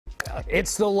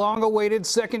It's the long-awaited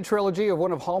second trilogy of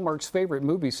one of Hallmark's favorite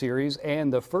movie series,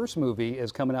 and the first movie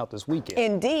is coming out this weekend.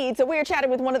 Indeed. So we're chatting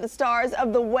with one of the stars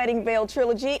of the Wedding Veil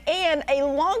trilogy and a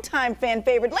longtime fan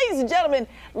favorite, ladies and gentlemen,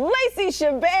 Lacey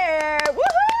Chabert.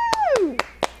 Woohoo!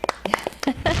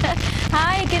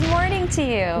 Hi, good morning to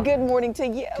you. Good morning to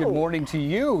you. Good morning to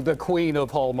you, the Queen of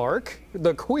Hallmark.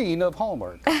 The Queen of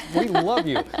Hallmark. We love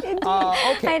you.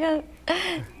 Okay.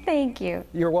 Thank you.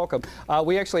 You're welcome.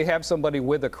 We actually have somebody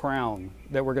with a crown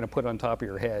that we're going to put on top of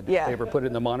your head. Yeah. They were put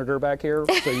in the monitor back here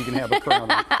so you can have a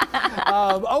crown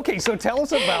on. Okay, so tell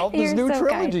us about this new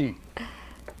trilogy.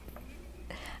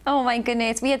 Oh my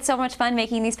goodness, we had so much fun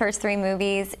making these first three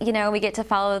movies. You know, we get to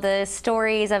follow the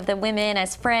stories of the women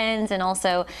as friends and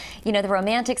also, you know, the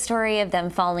romantic story of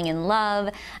them falling in love.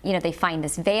 You know, they find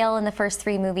this veil in the first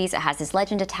three movies. It has this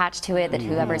legend attached to it that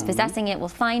whoever is possessing it will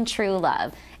find true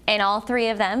love. And all three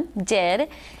of them did.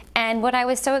 And what I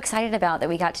was so excited about that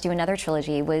we got to do another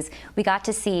trilogy was we got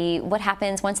to see what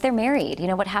happens once they're married. You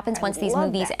know, what happens once these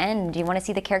movies end. You want to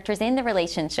see the characters in the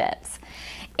relationships.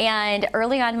 And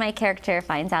early on, my character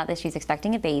finds out that she's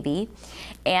expecting a baby,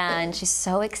 and she's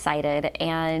so excited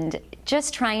and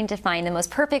just trying to find the most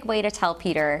perfect way to tell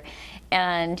Peter.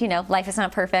 And, you know, life is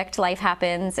not perfect, life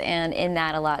happens, and in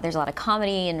that there's a lot of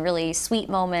comedy and really sweet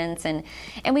moments. And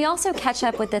we also catch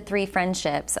up with the three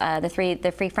friendships,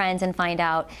 the three friends, and find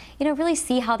out, you know, really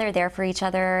see how they're there for each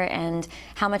other and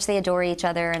how much they adore each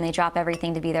other, and they drop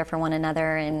everything to be there for one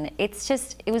another. And it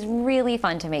was really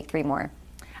fun to make three more.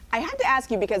 I had to ask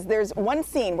you because there's one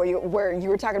scene where you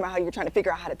were talking about how you're trying to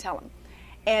figure out how to tell them.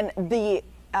 And the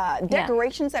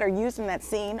decorations that are used in that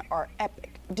scene are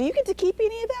epic. Do you get to keep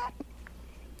any of that?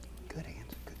 Good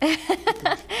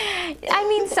answer. Good. I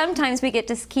mean, sometimes we get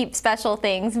to keep special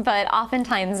things, but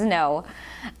oftentimes no.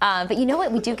 But you know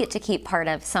what we do get to keep part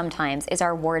of sometimes is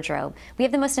our wardrobe. We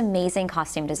have the most amazing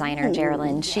costume designer,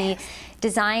 Geraldine. Yes. She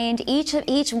designed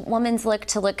each woman's look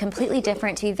to look completely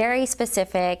different, to be very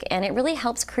specific, and it really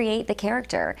helps create the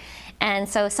character. And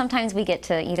so sometimes we get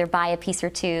to either buy a piece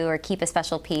or two or keep a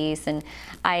special piece, and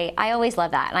I always love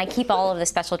that. And I keep all of the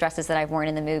special dresses that I've worn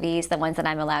in the movies, the ones that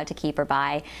I'm allowed to keep or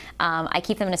buy. I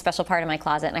keep them in a special part of my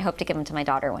closet, and I hope to give them to my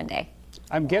daughter one day.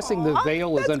 I'm guessing the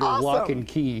veil is under lock and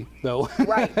key, though.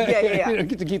 Right, yeah. You don't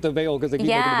get to keep the veil because they keep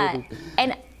making the movie.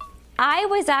 And I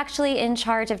was actually in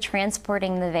charge of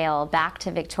transporting the veil back to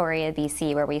Victoria,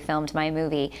 BC, where we filmed my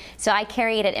movie. So I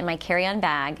carried it in my carry-on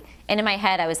bag. And in my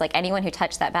head, I was like, anyone who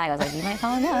touched that bag, I was like, you might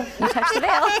fall in love. You touched the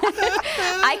veil.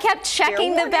 I kept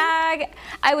checking the bag.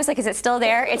 I was like, is it still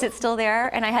there? Is it still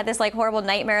there? And I had this like horrible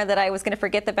nightmare that I was going to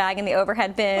forget the bag in the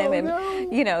overhead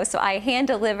bin. You know, so I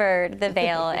hand-delivered the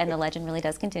veil, and the legend really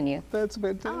does continue. That's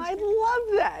fantastic. I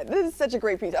love that. This is such a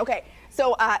great piece. Okay,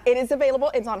 so it is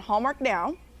available. It's on Hallmark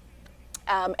now.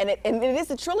 And it is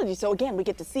a trilogy, so again, we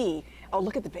get to see, oh,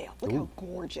 look at the veil. Look how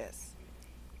gorgeous.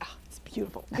 Oh, it's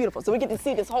beautiful, beautiful. So we get to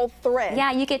see this whole thread.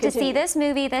 Yeah, you get to see this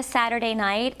movie this Saturday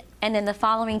night, and then the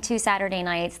following two Saturday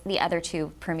nights, the other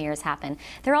two premieres happen.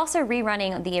 They're also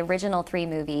rerunning the original three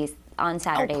movies on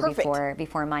Saturday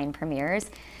before mine premieres.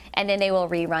 And then they will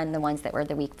rerun the ones that were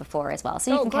the week before as well.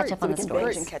 So you can catch up on the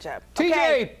stories. You can catch up.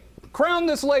 TJ, crown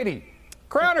this lady.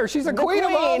 Crown her. She's the Queen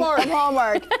of Hallmark. Of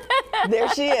Hallmark. There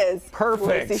she is.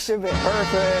 Perfect. Lacey Chabert.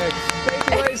 Perfect.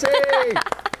 Thank you, Lacey.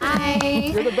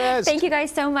 Hi. You're the best. Thank you guys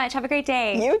so much. Have a great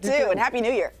day. You too, and Happy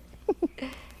New Year.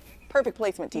 Perfect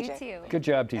placement, TJ. You too. Good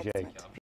job, TJ. Excellent.